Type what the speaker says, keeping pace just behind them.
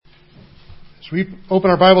So we open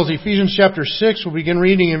our Bibles, Ephesians chapter 6. We'll begin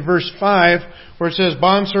reading in verse 5, where it says,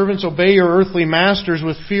 "Bondservants, obey your earthly masters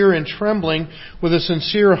with fear and trembling, with a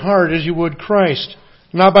sincere heart as you would Christ.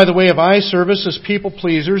 Not by the way of eye service as people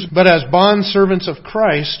pleasers, but as bondservants of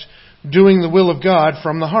Christ, doing the will of God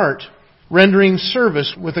from the heart, rendering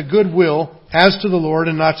service with a good will as to the Lord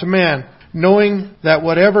and not to man, knowing that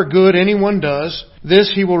whatever good anyone does, this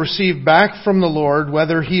he will receive back from the Lord,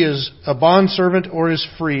 whether he is a bondservant or is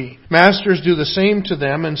free. Masters, do the same to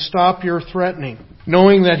them and stop your threatening,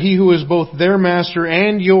 knowing that he who is both their master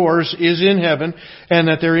and yours is in heaven, and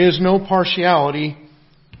that there is no partiality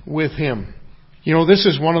with him." You know, this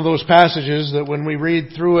is one of those passages that when we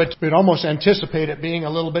read through it, we'd almost anticipate it being a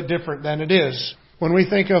little bit different than it is. When we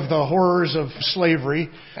think of the horrors of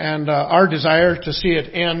slavery and our desire to see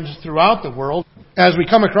it end throughout the world, as we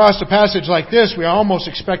come across a passage like this, we almost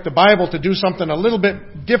expect the Bible to do something a little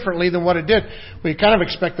bit differently than what it did. We kind of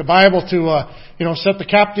expect the Bible to, set the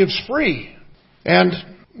captives free. And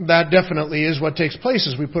that definitely is what takes place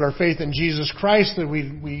as we put our faith in Jesus Christ, that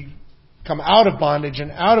we come out of bondage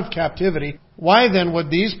and out of captivity. Why then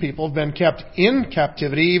would these people have been kept in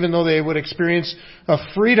captivity, even though they would experience a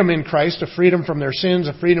freedom in Christ, a freedom from their sins,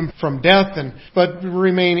 a freedom from death, but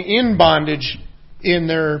remain in bondage in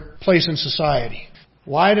their place in society?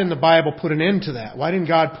 Why didn't the Bible put an end to that? Why didn't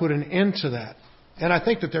God put an end to that? And I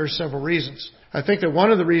think that there are several reasons. I think that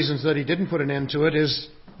one of the reasons that He didn't put an end to it is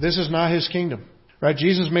this is not His kingdom. Right?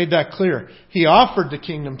 Jesus made that clear. He offered the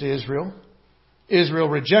kingdom to Israel. Israel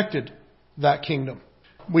rejected that kingdom.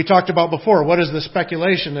 We talked about before, what is the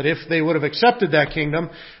speculation? That if they would have accepted that kingdom,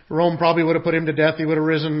 Rome probably would have put him to death. He would have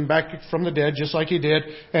risen back from the dead just like he did.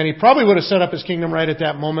 And he probably would have set up his kingdom right at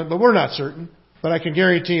that moment, but we're not certain. But I can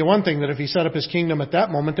guarantee you one thing, that if he set up his kingdom at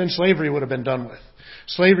that moment, then slavery would have been done with.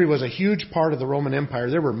 Slavery was a huge part of the Roman Empire.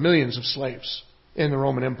 There were millions of slaves in the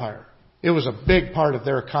Roman Empire. It was a big part of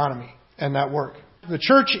their economy and that work. The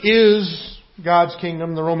church is God's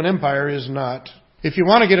kingdom. The Roman Empire is not. If you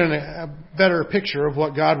want to get a better picture of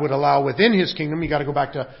what God would allow within His kingdom, you got to go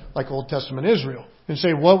back to like Old Testament Israel and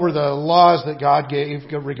say, what were the laws that God gave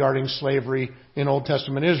regarding slavery in Old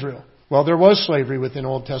Testament Israel? Well, there was slavery within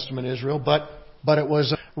Old Testament Israel, but it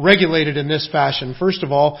was regulated in this fashion. First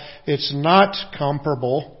of all, it's not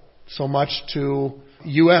comparable so much to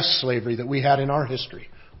U.S. slavery that we had in our history,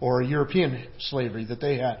 or European slavery that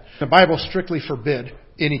they had. The Bible strictly forbid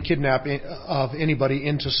any kidnapping of anybody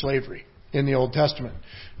into slavery in the Old Testament.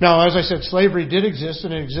 Now, as I said, slavery did exist,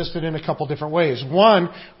 and it existed in a couple different ways. One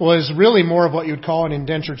was really more of what you'd call an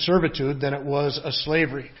indentured servitude than it was a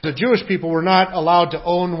slavery. The Jewish people were not allowed to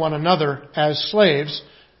own one another as slaves,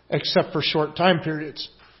 except for short time periods.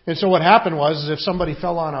 And so what happened was, if somebody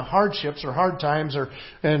fell on hardships or hard times,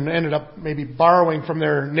 and ended up maybe borrowing from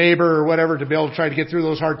their neighbor or whatever to be able to try to get through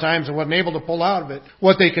those hard times and wasn't able to pull out of it,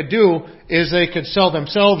 what they could do is they could sell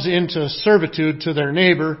themselves into servitude to their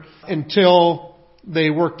neighbor until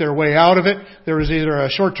they worked their way out of it. There was either a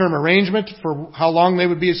short-term arrangement for how long they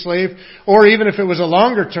would be a slave, or even if it was a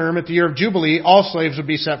longer term, at the year of Jubilee, all slaves would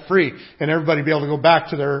be set free, and everybody would be able to go back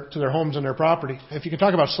to their homes and their property. If you can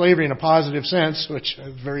talk about slavery in a positive sense, which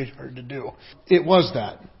is very hard to do, it was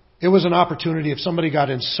that. It was an opportunity. If somebody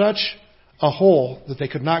got in such a hole that they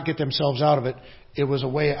could not get themselves out of it, it was a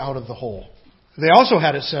way out of the hole. They also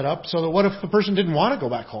had it set up so that what if the person didn't want to go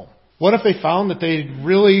back home? What if they found that they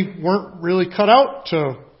really weren't really cut out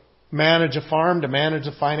to manage a farm, to manage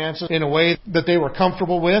the finances in a way that they were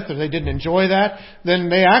comfortable with, or they didn't enjoy that? Then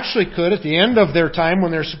they actually could, at the end of their time when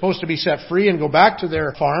they're supposed to be set free and go back to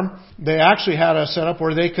their farm, they actually had a setup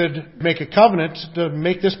where they could make a covenant to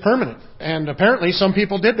make this permanent. And apparently some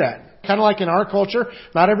people did that. Kind of like in our culture,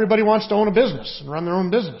 not everybody wants to own a business and run their own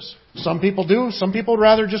business. Some people do. Some people would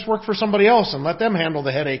rather just work for somebody else and let them handle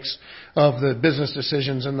the headaches of the business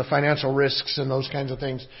decisions and the financial risks and those kinds of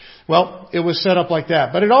things. Well, it was set up like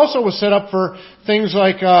that. But it also was set up for things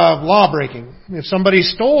like law breaking. If somebody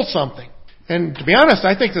stole something. And to be honest,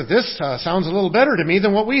 I think that this sounds a little better to me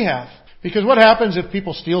than what we have. Because what happens if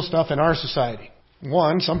people steal stuff in our society?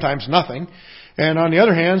 One, sometimes nothing. And on the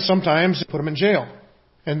other hand, sometimes put them in jail.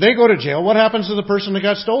 And they go to jail. What happens to the person that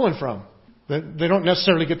got stolen from? They don't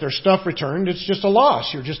necessarily get their stuff returned. It's just a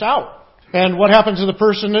loss. You're just out. And what happens to the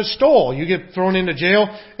person that stole? You get thrown into jail,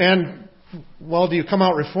 and, well, do you come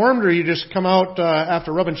out reformed, or you just come out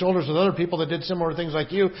after rubbing shoulders with other people that did similar things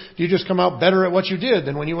like you? Do you just come out better at what you did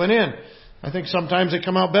than when you went in? I think sometimes they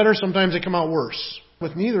come out better, sometimes they come out worse.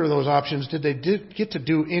 With neither of those options did they get to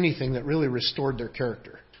do anything that really restored their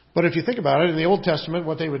character. But if you think about it, in the Old Testament,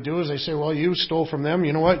 what they would do is they say, well, you stole from them.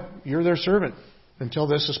 You know what? You're their servant until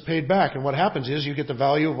this is paid back. And what happens is you get the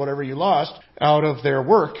value of whatever you lost out of their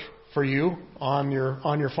work for you on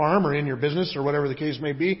your farm or in your business or whatever the case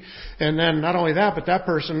may be. And then not only that, but that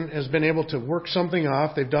person has been able to work something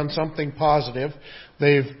off. They've done something positive.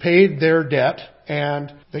 They've paid their debt,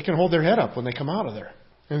 and they can hold their head up when they come out of there.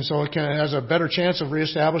 And so it has a better chance of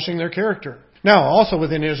reestablishing their character. Now, also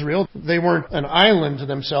within Israel, they weren't an island to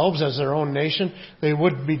themselves as their own nation. They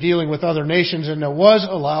would be dealing with other nations, and it was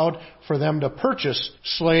allowed for them to purchase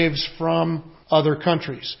slaves from other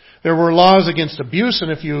countries. There were laws against abuse,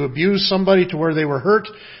 and if you abused somebody to where they were hurt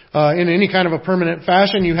in any kind of a permanent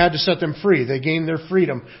fashion, you had to set them free. They gained their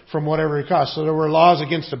freedom from whatever it cost. So there were laws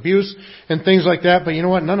against abuse and things like that. But you know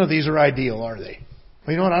what? None of these are ideal, are they?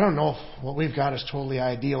 Well, you know what? I don't know if what we've got is totally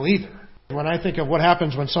ideal either. When I think of what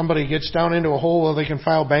happens when somebody gets down into a hole where they can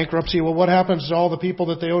file bankruptcy, well, what happens to all the people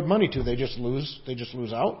that they owed money to? They just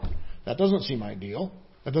lose out? That doesn't seem ideal.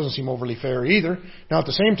 That doesn't seem overly fair either. Now, at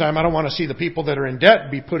the same time, I don't want to see the people that are in debt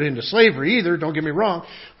be put into slavery either. Don't get me wrong.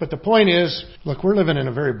 But the point is, look, we're living in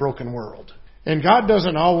a very broken world. And God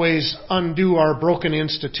doesn't always undo our broken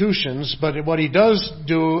institutions, but what He does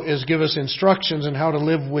do is give us instructions on how to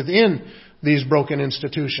live within these broken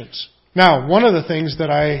institutions. Now, one of the things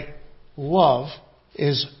that I love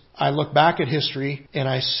is I look back at history and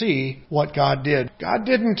I see what God did. God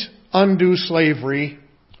didn't undo slavery,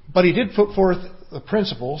 but He did put forth the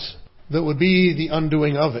principles that would be the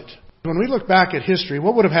undoing of it. When we look back at history,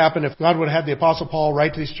 what would have happened if God would have had the Apostle Paul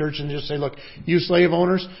write to these churches and just say, look, you slave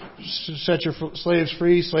owners, set your slaves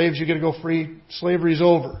free. Slaves, you get to go free. Slavery's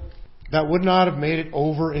over. That would not have made it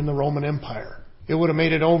over in the Roman Empire. It would have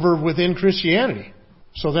made it over within Christianity.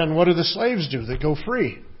 So then what do the slaves do that go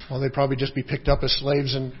free? Well, they'd probably just be picked up as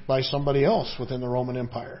slaves and by somebody else within the Roman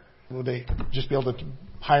Empire. Would they just be able to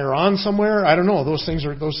hire on somewhere? I don't know. Those things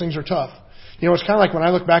are tough. You know, it's kind of like when I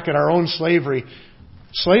look back at our own slavery.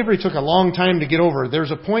 Slavery took a long time to get over.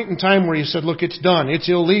 There's a point in time where you said, look, it's done. It's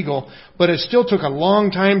illegal. But it still took a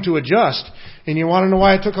long time to adjust. And you want to know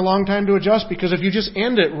why it took a long time to adjust? Because if you just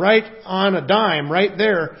end it right on a dime, right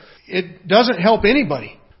there, it doesn't help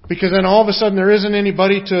anybody. Because then all of a sudden there isn't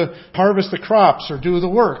anybody to harvest the crops or do the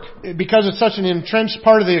work. Because it's such an entrenched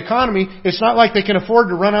part of the economy, it's not like they can afford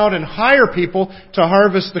to run out and hire people to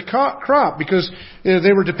harvest the crop. Because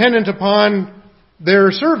they were dependent upon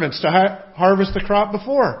their servants to harvest the crop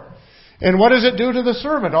before. And what does it do to the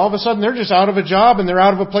servant? All of a sudden they're just out of a job and they're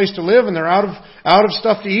out of a place to live and they're out of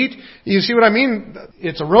stuff to eat. You see what I mean?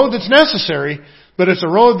 It's a road that's necessary, but it's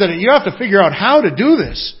a road that you have to figure out how to do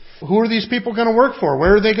this. Who are these people going to work for?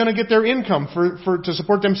 Where are they going to get their income to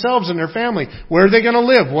support themselves and their family? Where are they going to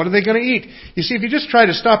live? What are they going to eat? You see, if you just try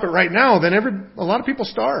to stop it right now, then a lot of people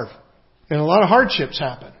starve. And a lot of hardships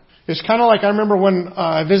happen. It's kind of like I remember when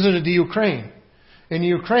I visited the Ukraine. And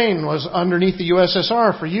Ukraine was underneath the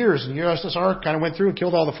USSR for years. And the USSR kind of went through and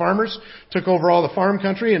killed all the farmers, took over all the farm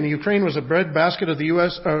country, and the Ukraine was a breadbasket of the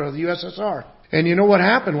USSR. And you know what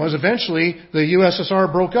happened was eventually the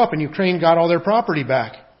USSR broke up and Ukraine got all their property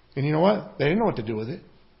back. And you know what? They didn't know what to do with it.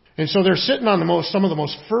 And so they're sitting on some of the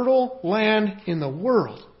most fertile land in the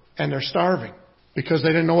world. And they're starving because they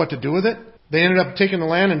didn't know what to do with it. They ended up taking the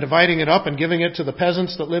land and dividing it up and giving it to the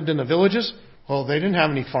peasants that lived in the villages. Well, they didn't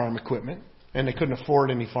have any farm equipment. And they couldn't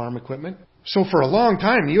afford any farm equipment. So for a long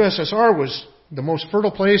time, the USSR was the most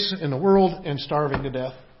fertile place in the world and starving to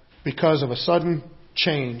death because of a sudden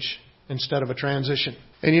change instead of a transition.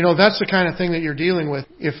 And you know, that's the kind of thing that you're dealing with.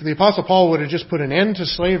 If the Apostle Paul would have just put an end to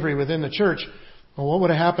slavery within the church, well, what would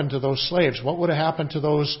have happened to those slaves? What would have happened to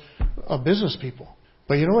those business people?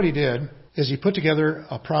 But you know what he did is he put together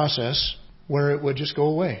a process where it would just go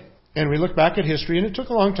away. And we look back at history, and it took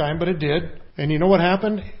a long time, but it did. And you know what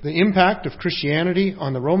happened? The impact of Christianity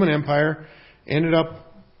on the Roman Empire ended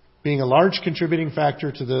up being a large contributing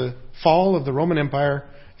factor to the fall of the Roman Empire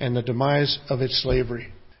and the demise of its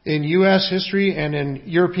slavery. In U.S. history and in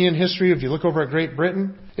European history, if you look over at Great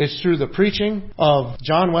Britain, it's through the preaching of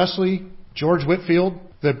John Wesley, George Whitefield,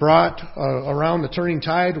 that brought around the turning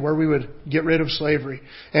tide where we would get rid of slavery.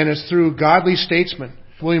 And it's through godly statesmen,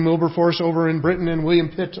 William Wilberforce over in Britain and William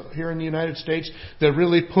Pitt here in the United States, that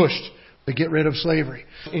really pushed to get rid of slavery.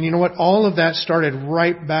 And you know what? All of that started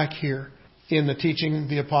right back here in the teaching of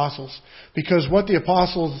the apostles. Because what the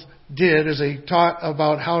apostles did is they taught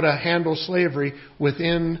about how to handle slavery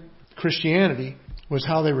within Christianity was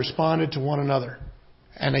how they responded to one another.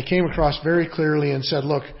 And they came across very clearly and said,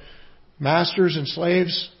 look, masters and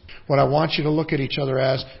slaves, what I want you to look at each other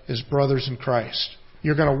as is brothers in Christ.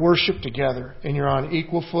 You're going to worship together and you're on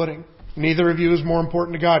equal footing. Neither of you is more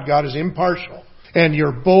important to God. God is impartial. And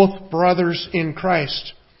you're both brothers in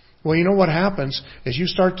Christ. Well, you know what happens is you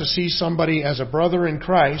start to see somebody as a brother in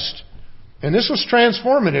Christ. And this was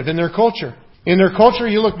transformative in their culture. In their culture,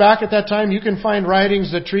 you look back at that time, you can find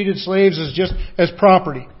writings that treated slaves as just as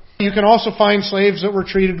property. You can also find slaves that were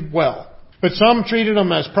treated well. But some treated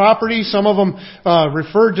them as property. Some of them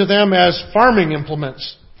referred to them as farming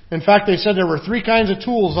implements. In fact, they said there were 3 kinds of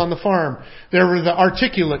tools on the farm. There were the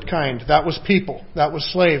articulate kind. That was people. That was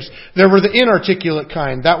slaves. There were the inarticulate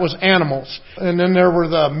kind. That was animals. And then there were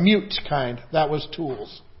the mute kind. That was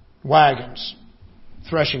tools. Wagons.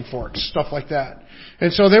 Threshing forks. Stuff like that.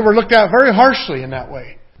 And so they were looked at very harshly in that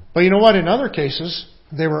way. But you know what? In other cases,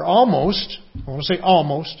 they were almost,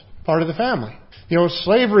 part of the family. You know,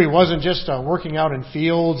 slavery wasn't just working out in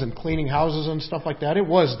fields and cleaning houses and stuff like that. It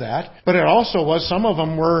was that. But it also was, some of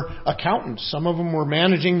them were accountants. Some of them were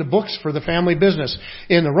managing the books for the family business.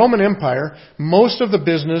 In the Roman Empire, most of the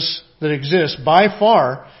business that exists by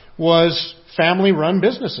far was family-run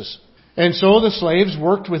businesses. And so the slaves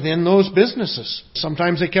worked within those businesses.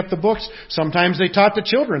 Sometimes they kept the books. Sometimes they taught the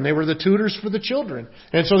children. They were the tutors for the children.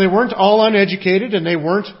 And so they weren't all uneducated and they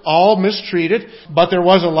weren't all mistreated. But there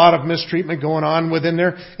was a lot of mistreatment going on within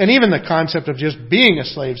there. And even the concept of just being a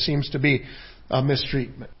slave seems to be a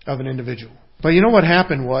mistreatment of an individual. But you know what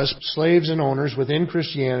happened was slaves and owners within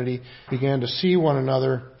Christianity began to see one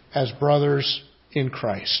another as brothers in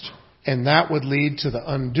Christ. And that would lead to the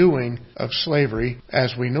undoing of slavery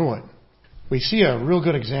as we know it. We see a real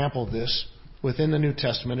good example of this within the New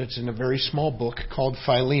Testament. It's in a very small book called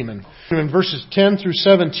Philemon. In verses 10 through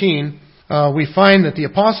 17, we find that the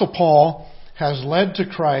Apostle Paul has led to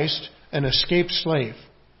Christ an escaped slave.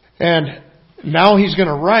 And now he's going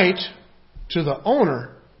to write to the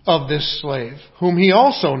owner of this slave, whom he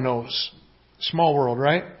also knows. Small world,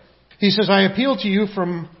 right? He says, I appeal to you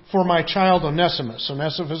for my child Onesimus.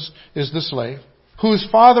 Onesimus is the slave, whose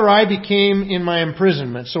father I became in my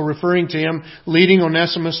imprisonment. So referring to him, leading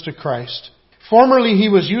Onesimus to Christ. Formerly he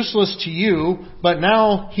was useless to you, but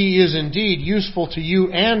now he is indeed useful to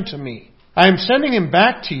you and to me. I am sending him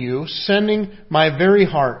back to you, sending my very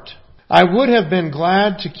heart. I would have been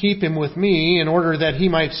glad to keep him with me in order that he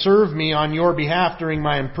might serve me on your behalf during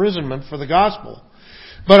my imprisonment for the gospel.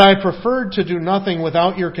 But I preferred to do nothing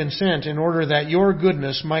without your consent in order that your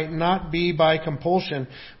goodness might not be by compulsion,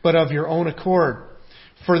 but of your own accord.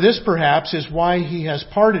 For this perhaps is why he has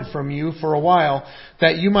parted from you for a while,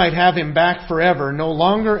 that you might have him back forever, no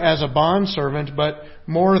longer as a bondservant, but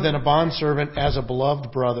more than a bondservant, as a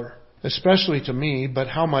beloved brother. Especially to me, but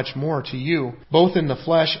how much more to you, both in the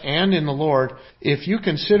flesh and in the Lord. If you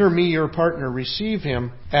consider me your partner, receive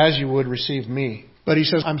him as you would receive me. But he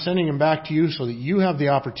says, I'm sending him back to you so that you have the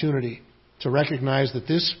opportunity to recognize that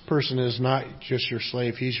this person is not just your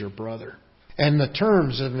slave, he's your brother. And the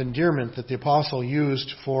terms of endearment that the apostle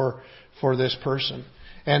used for this person,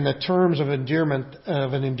 and the terms of endearment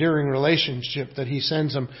of an endearing relationship that he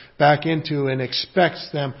sends them back into and expects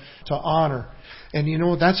them to honor. And you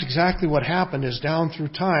know, that's exactly what happened is down through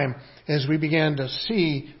time as we began to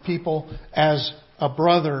see people as a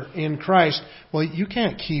brother in Christ. Well, you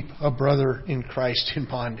can't keep a brother in Christ in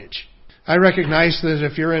bondage. I recognize that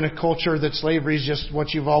if you're in a culture that slavery is just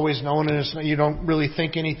what you've always known and you don't really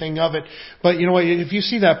think anything of it. But you know what? If you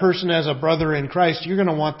see that person as a brother in Christ, you're going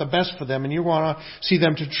to want the best for them and you want to see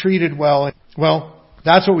them to treated well. Well,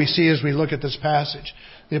 that's what we see as we look at this passage.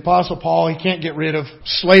 The Apostle Paul, he can't get rid of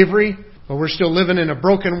slavery. But we're still living in a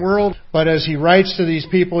broken world. But as he writes to these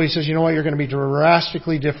people, he says, you know what? You're going to be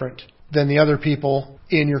drastically different than the other people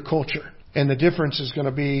in your culture. And the difference is going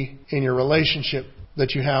to be in your relationship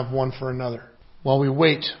that you have one for another while we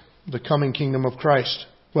wait the coming kingdom of Christ.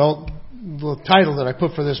 Well, the title that I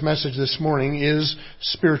put for this message this morning is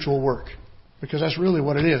Spiritual Work. Because that's really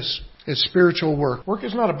what it is. It's spiritual work. Work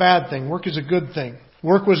is not a bad thing. Work is a good thing.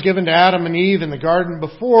 Work was given to Adam and Eve in the garden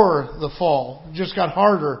before the fall. It just got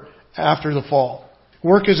harder after the fall.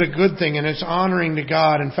 Work is a good thing and it's honoring to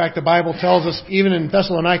God. In fact, the Bible tells us, even in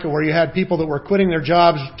Thessalonica, where you had people that were quitting their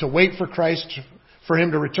jobs to wait for Christ, for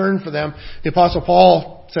Him to return for them, the Apostle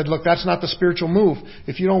Paul said, look, that's not the spiritual move.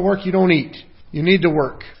 If you don't work, you don't eat. You need to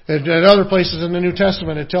work. At other places in the New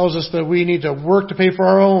Testament, it tells us that we need to work to pay for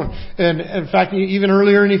our own. And in fact, even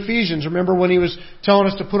earlier in Ephesians, remember when he was telling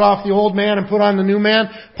us to put off the old man and put on the new man?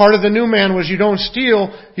 Part of the new man was you don't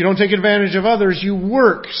steal, you don't take advantage of others, you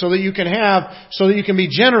work so that you can have, so that you can be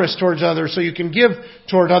generous towards others, so you can give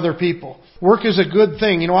toward other people. Work is a good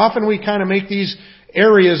thing. You know, often we kind of make these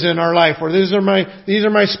areas in our life where these are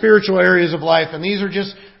my spiritual areas of life and these are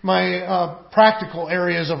just my practical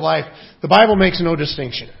areas of life. The Bible makes no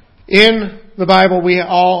distinction. In the Bible, we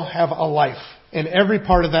all have a life. And every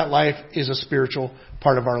part of that life is a spiritual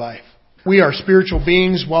part of our life. We are spiritual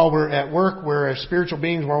beings while we're at work. We're spiritual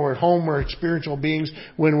beings while we're at home. We're spiritual beings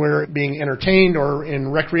when we're being entertained or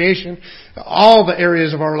in recreation. All the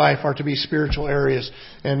areas of our life are to be spiritual areas.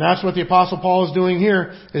 And that's what the Apostle Paul is doing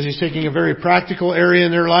here, is he's taking a very practical area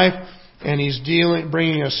in their life and he's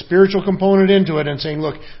bringing a spiritual component into it and saying,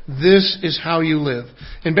 look, this is how you live.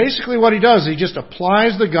 And basically what he does, he just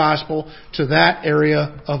applies the gospel to that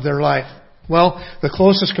area of their life. Well, the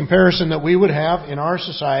closest comparison that we would have in our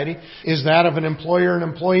society is that of an employer and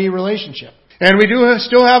employee relationship. And we do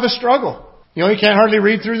still have a struggle. You can't hardly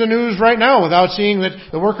read through the news right now without seeing that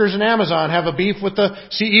the workers in Amazon have a beef with the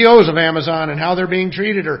CEOs of Amazon and how they're being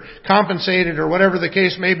treated or compensated or whatever the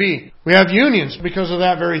case may be. We have unions because of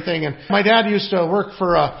that very thing. And my dad used to work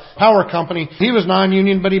for a power company. He was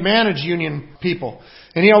non-union, but he managed union people.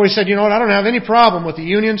 And he always said, I don't have any problem with the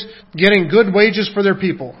unions getting good wages for their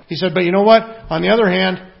people. He said, but you know what? On the other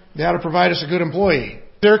hand, they ought to provide us a good employee.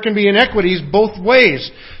 There can be inequities both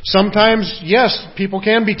ways. Sometimes, yes, people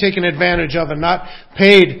can be taken advantage of and not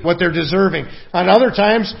paid what they're deserving. And other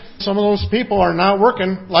times, some of those people are not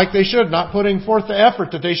working like they should, not putting forth the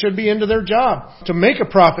effort that they should be into their job to make a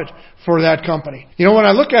profit for that company. When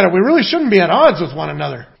I look at it, we really shouldn't be at odds with one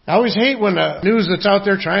another. I always hate when the news that's out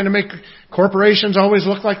there trying to make corporations always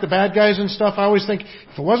look like the bad guys and stuff. I always think,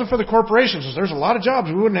 if it wasn't for the corporations, there's a lot of jobs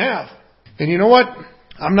we wouldn't have. And you know what?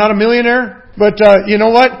 I'm not a millionaire, but you know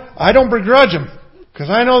what? I don't begrudge them. Because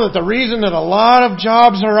I know that the reason that a lot of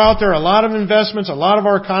jobs are out there, a lot of investments, a lot of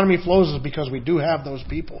our economy flows is because we do have those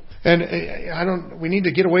people. And we need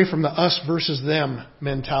to get away from the us versus them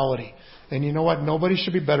mentality. And you know what? Nobody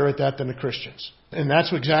should be better at that than the Christians. And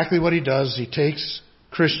that's exactly what he does. He takes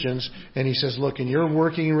Christians and he says, look, in your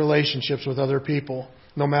working relationships with other people,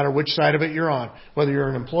 no matter which side of it you're on, whether you're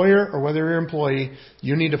an employer or whether you're an employee,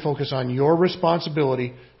 you need to focus on your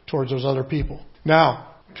responsibility towards those other people.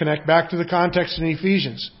 Now, connect back to the context in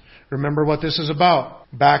Ephesians. Remember what this is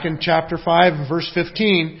about. Back in chapter 5, verse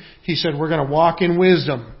 15, he said we're going to walk in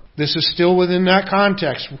wisdom. This is still within that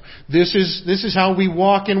context. This is how we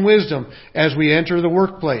walk in wisdom as we enter the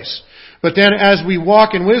workplace. But then as we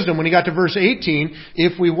walk in wisdom, when he got to verse 18,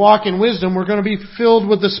 if we walk in wisdom, we're going to be filled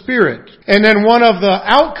with the Spirit. And then one of the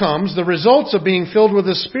outcomes, the results of being filled with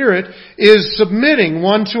the Spirit, is submitting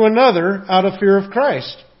one to another out of fear of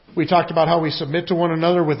Christ. We talked about how we submit to one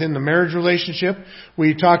another within the marriage relationship.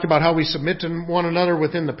 We talked about how we submit to one another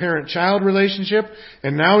within the parent-child relationship.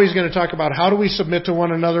 And now he's going to talk about how do we submit to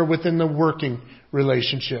one another within the working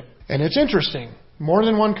relationship. And it's interesting. More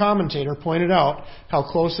than one commentator pointed out how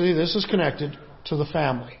closely this is connected to the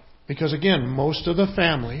family. Because again, most of the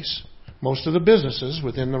families, most of the businesses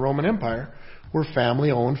within the Roman Empire were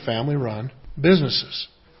family-owned, family-run businesses.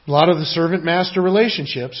 A lot of the servant-master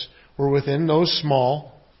relationships were within those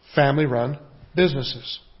small, family-run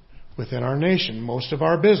businesses. Within our nation, most of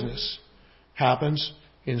our business happens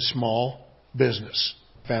in small business,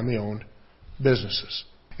 family-owned businesses.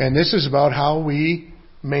 And this is about how we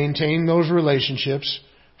maintain those relationships,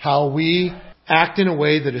 how we act in a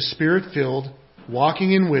way that is Spirit-filled,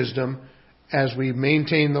 walking in wisdom as we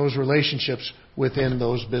maintain those relationships within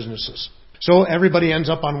those businesses. So everybody ends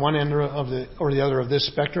up on one end of the other of this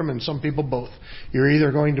spectrum, and some people both. You're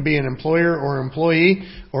either going to be an employer or employee,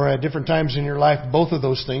 or at different times in your life, both of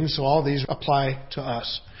those things. So all these apply to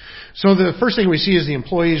us. So the first thing we see is the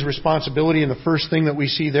employee's responsibility, and the first thing that we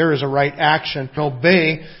see there is a right action.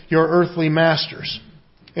 Obey your earthly masters.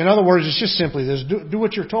 In other words, it's just simply this: do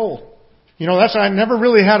what you're told. I never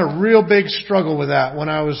really had a real big struggle with that when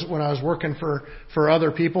I was working for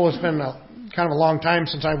other people. It's been kind of a long time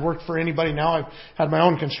since I've worked for anybody now. I've had my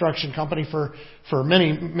own construction company for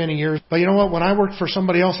many, many years. But you know what? When I worked for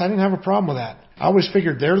somebody else, I didn't have a problem with that. I always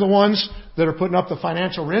figured they're the ones that are putting up the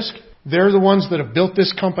financial risk. They're the ones that have built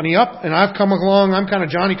this company up, and I've come along. I'm kind of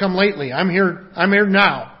Johnny come lately. I'm here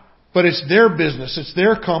now. But it's their business. It's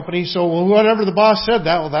their company. So whatever the boss said,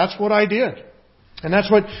 that's what I did. And that's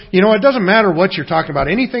what, it doesn't matter what you're talking about.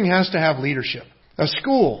 Anything has to have leadership. A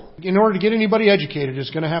school, in order to get anybody educated, is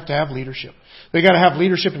going to have leadership. They got to have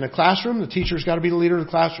leadership in the classroom. The teacher's got to be the leader of the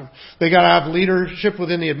classroom. They got to have leadership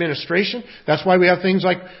within the administration. That's why we have things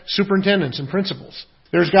like superintendents and principals.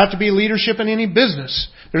 There's got to be leadership in any business.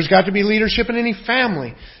 There's got to be leadership in any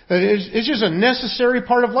family. It's just a necessary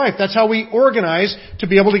part of life. That's how we organize to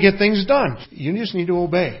be able to get things done. You just need to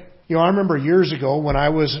obey. I remember years ago when I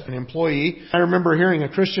was an employee, I remember hearing a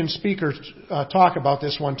Christian speaker talk about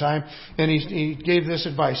this one time, and he gave this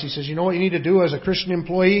advice. He says, what you need to do as a Christian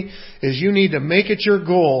employee is you need to make it your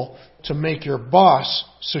goal to make your boss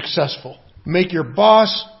successful. Make your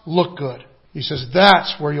boss look good. He says,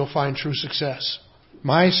 that's where you'll find true success.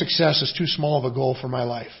 My success is too small of a goal for my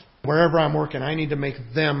life. Wherever I'm working, I need to make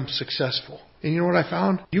them successful. And you know what I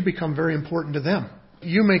found? You become very important to them.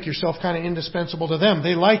 You make yourself kind of indispensable to them.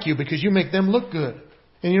 They like you because you make them look good.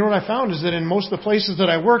 And you know what I found is that in most of the places that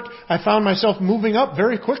I worked, I found myself moving up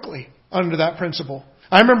very quickly under that principle.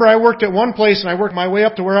 I remember I worked at one place and I worked my way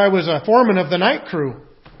up to where I was a foreman of the night crew.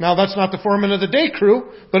 Now that's not the foreman of the day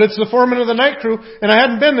crew, but it's the foreman of the night crew, and I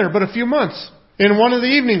hadn't been there but a few months. In one of the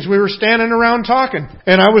evenings, we were standing around talking,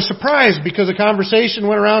 and I was surprised because a conversation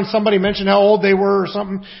went around. Somebody mentioned how old they were or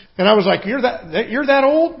something, and I was like, "You're that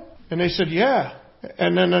old?" And they said, "Yeah."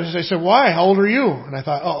 And then they said, "Why? How old are you?" And I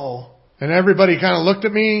thought, "Uh-oh." And everybody kind of looked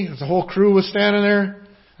at me. The whole crew was standing there,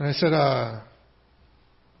 and I said,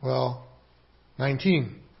 "Well,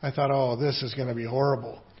 19." I thought, "Oh, this is going to be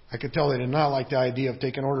horrible." I could tell they did not like the idea of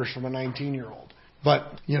taking orders from a 19-year-old.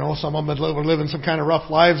 But, some of them were living some kind of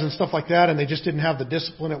rough lives and stuff like that, and they just didn't have the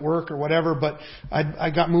discipline at work or whatever. But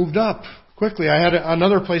I got moved up quickly. I had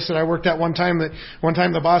another place that I worked at one time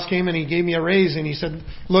the boss came and he gave me a raise, and he said,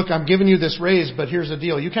 "Look, I'm giving you this raise, but here's the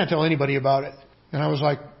deal. You can't tell anybody about it." And I was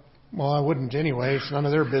like, "Well, I wouldn't anyway. It's none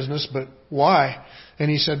of their business, but why?"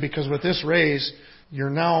 And he said, "Because with this raise,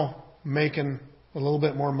 you're now making a little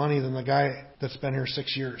bit more money than the guy that's been here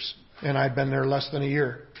 6 years." And I'd been there less than a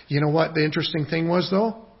year. You know what the interesting thing was,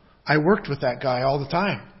 though? I worked with that guy all the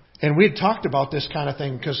time. And we had talked about this kind of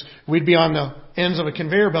thing because we'd be on the ends of a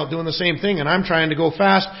conveyor belt doing the same thing, and I'm trying to go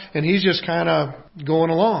fast, and he's just kind of going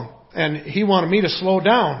along. And he wanted me to slow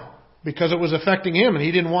down because it was affecting him, and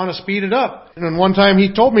he didn't want to speed it up. And then one time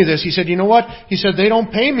he told me this. He said, "You know what?" He said, "They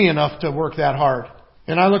don't pay me enough to work that hard."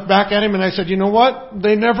 And I looked back at him and I said, "You know what?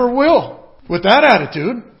 They never will." With that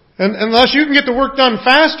attitude. And unless you can get the work done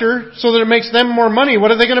faster so that it makes them more money,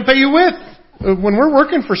 what are they going to pay you with? When we're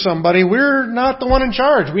working for somebody, we're not the one in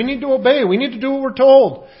charge. We need to obey. We need to do what we're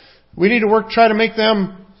told. We need to try to make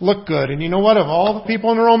them look good. And you know what? Of all the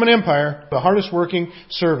people in the Roman Empire, the hardest working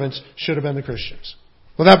servants should have been the Christians.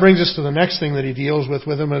 Well, that brings us to the next thing that he deals with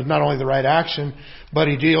them is not only the right action, but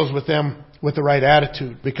he deals with them with the right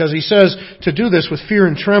attitude. Because he says to do this with fear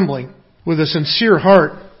and trembling, with a sincere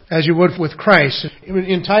heart, as you would with Christ.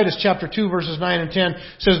 In Titus chapter 2, verses 9 and 10, it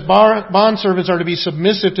says, "Bondservants are to be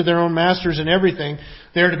submissive to their own masters in everything.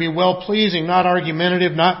 They are to be well-pleasing, not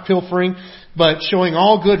argumentative, not pilfering, but showing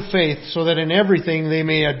all good faith, so that in everything they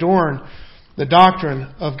may adorn the doctrine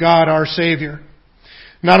of God our Savior."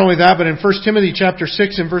 Not only that, but in 1 Timothy chapter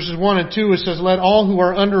 6 and verses 1 and 2, it says, "Let all who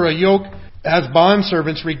are under a yoke as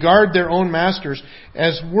bondservants regard their own masters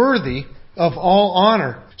as worthy of all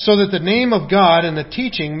honor, so that the name of God and the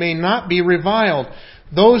teaching may not be reviled.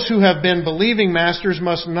 Those who have been believing masters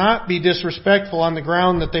must not be disrespectful on the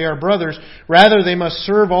ground that they are brothers. Rather, they must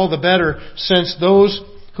serve all the better, since those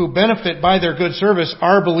who benefit by their good service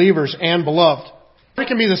are believers and beloved." It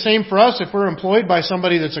can be the same for us if we're employed by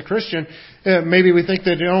somebody that's a Christian. Maybe we think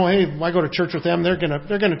that, hey, I go to church with them, they're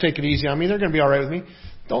gonna take it easy on me, they're gonna be all right with me.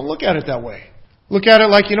 Don't look at it that way. Look at it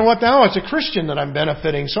like, you know what, now it's a Christian that I'm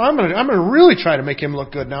benefiting, so I'm gonna really try to make him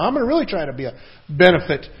look good now. I'm gonna really try to be a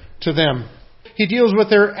benefit to them. He deals with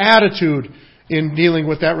their attitude in dealing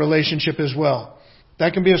with that relationship as well.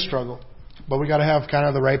 That can be a struggle, but we gotta have kind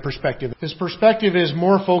of the right perspective. His perspective is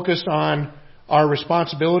more focused on our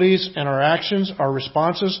responsibilities and our actions, our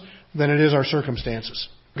responses, than it is our circumstances.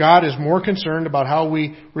 God is more concerned about how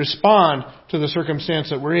we respond to the circumstance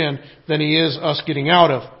that we're in than He is us getting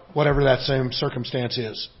out of whatever that same circumstance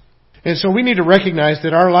is. And so we need to recognize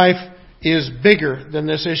that our life is bigger than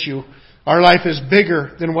this issue. Our life is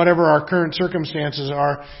bigger than whatever our current circumstances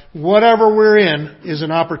are. Whatever we're in is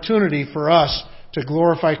an opportunity for us to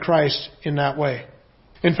glorify Christ in that way.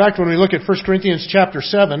 In fact, when we look at 1 Corinthians chapter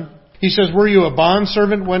 7, he says, "Were you a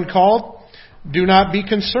bondservant when called? Do not be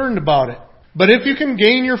concerned about it. But if you can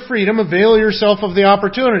gain your freedom, avail yourself of the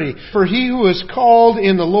opportunity. For he who is called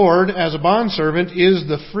in the Lord as a bondservant is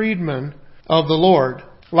the freedman of the Lord.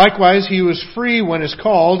 Likewise, he who is free when is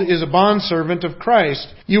called is a bondservant of Christ.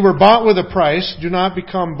 You were bought with a price. Do not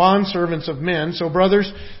become bondservants of men. So,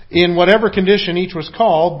 brothers, in whatever condition each was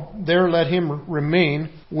called, there let him remain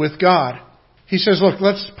with God." He says, look,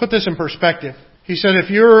 let's put this in perspective. He said, if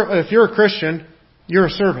you're a Christian, you're a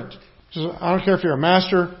servant. He says, I don't care if you're a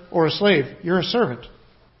master or a slave, you're a servant.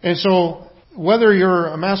 And so, whether you're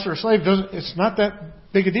a master or slave, it's not that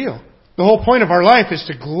big a deal. The whole point of our life is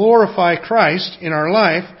to glorify Christ in our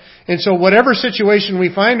life. And so whatever situation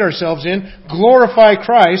we find ourselves in, glorify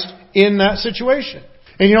Christ in that situation.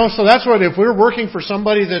 And so that's what, if we're working for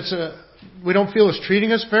somebody that's we don't feel is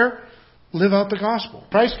treating us fair, live out the gospel.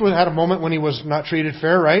 Christ had a moment when He was not treated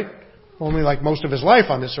fair, right? Only like most of His life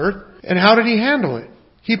on this earth. And how did He handle it?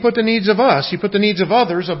 He put the needs of us, He put the needs of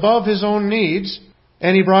others above His own needs.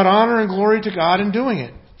 And he brought honor and glory to God in doing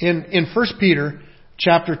it. In 1 Peter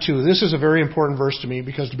chapter 2, this is a very important verse to me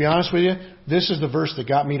because, to be honest with you, this is the verse that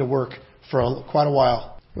got me to work for quite a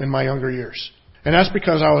while in my younger years. And that's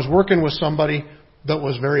because I was working with somebody that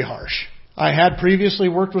was very harsh. I had previously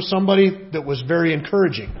worked with somebody that was very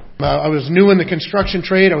encouraging. I was new in the construction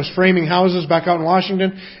trade. I was framing houses back out in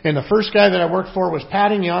Washington. And the first guy that I worked for was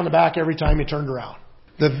patting you on the back every time you turned around.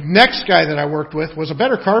 The next guy that I worked with was a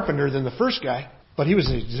better carpenter than the first guy, but he was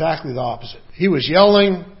exactly the opposite. He was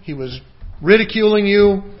yelling. He was ridiculing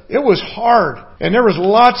you. It was hard. And there was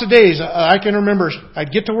lots of days. I can remember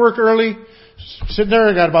I'd get to work early, sitting there.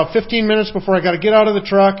 I got about 15 minutes before I got to get out of the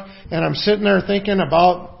truck. And I'm sitting there thinking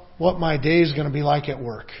about what my day is going to be like at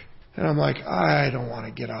work. And I'm like, I don't want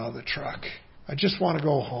to get out of the truck. I just want to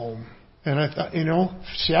go home. And I thought,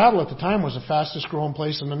 Seattle at the time was the fastest growing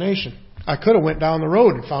place in the nation. I could have went down the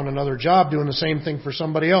road and found another job doing the same thing for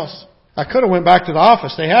somebody else. I could have went back to the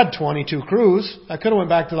office. They had 22 crews. I could have went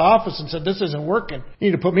back to the office and said, this isn't working.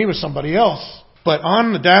 You need to put me with somebody else. But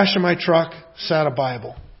on the dash of my truck sat a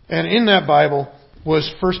Bible. And in that Bible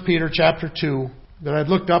was 1 Peter chapter 2 that I'd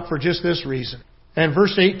looked up for just this reason. And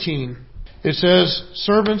verse 18, it says,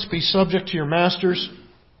 servants, be subject to your masters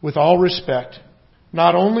with all respect,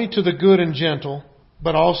 not only to the good and gentle,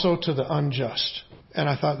 but also to the unjust. And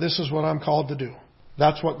I thought, this is what I'm called to do.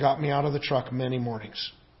 That's what got me out of the truck many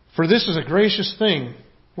mornings. For this is a gracious thing.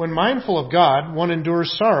 When mindful of God, one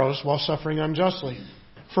endures sorrows while suffering unjustly.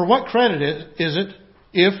 For what credit is it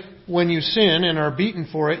if, when you sin and are beaten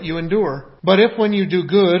for it, you endure? But if when you do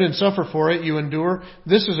good and suffer for it, you endure,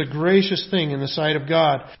 this is a gracious thing in the sight of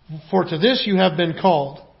God. For to this you have been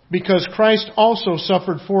called, because Christ also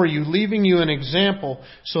suffered for you, leaving you an example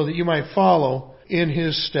so that you might follow in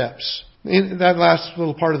His steps. In that last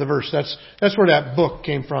little part of the verse, that's where that book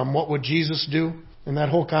came from. What would Jesus do? And that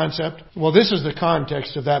whole concept. Well, this is the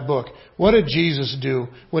context of that book. What did Jesus do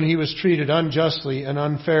when He was treated unjustly and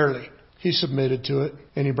unfairly? He submitted to it,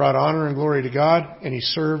 and He brought honor and glory to God, and He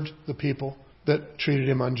served the people that treated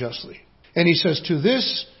Him unjustly. And He says, to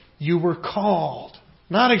this you were called.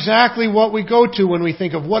 Not exactly what we go to when we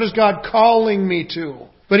think of what is God calling me to.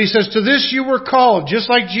 But He says, to this you were called, just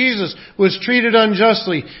like Jesus was treated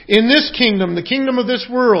unjustly. In this kingdom, the kingdom of this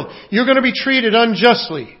world, you're going to be treated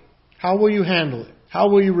unjustly. How will you handle it? How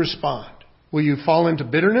will you respond? Will you fall into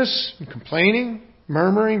bitterness and complaining,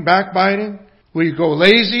 murmuring, backbiting? Will you go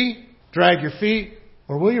lazy, drag your feet?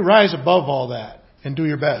 Or will you rise above all that and do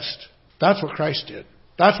your best? That's what Christ did.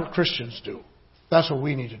 That's what Christians do. That's what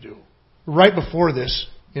we need to do. Right before this,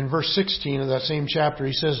 in verse 16 of that same chapter,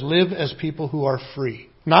 he says, live as people who are free.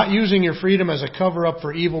 Not using your freedom as a cover-up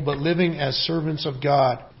for evil, but living as servants of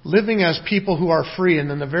God. Living as people who are free. And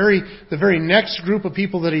then the very next group of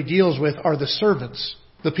people that he deals with are the servants.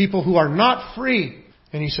 The people who are not free.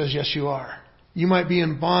 And he says, yes, you are. You might be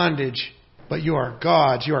in bondage, but you are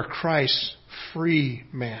God's. You are Christ's free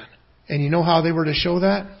man. And you know how they were to show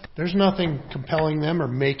that? There's nothing compelling them or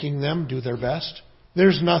making them do their best.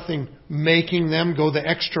 There's nothing making them go the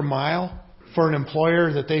extra mile for an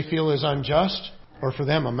employer that they feel is unjust, or for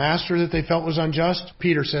them a master that they felt was unjust.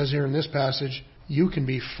 Peter says here in this passage, you can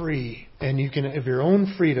be free, and you can, of your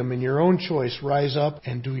own freedom and your own choice, rise up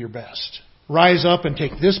and do your best. Rise up and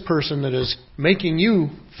take this person that is making you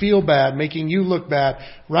feel bad, making you look bad,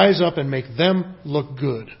 rise up and make them look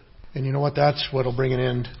good. And you know what? That's what will bring an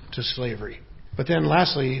end to slavery. But then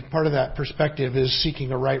lastly, part of that perspective is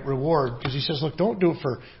seeking a right reward. Because he says, look, don't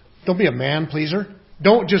be a man pleaser.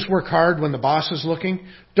 Don't just work hard when the boss is looking.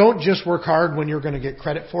 Don't just work hard when you're going to get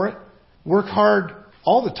credit for it. Work hard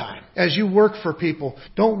all the time. As you work for people,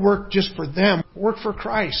 don't work just for them. Work for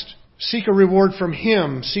Christ. Seek a reward from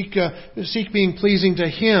Him. Seek being pleasing to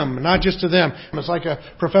Him, not just to them. It's like a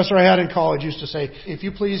professor I had in college used to say, if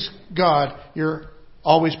you please God, you're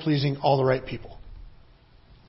always pleasing all the right people.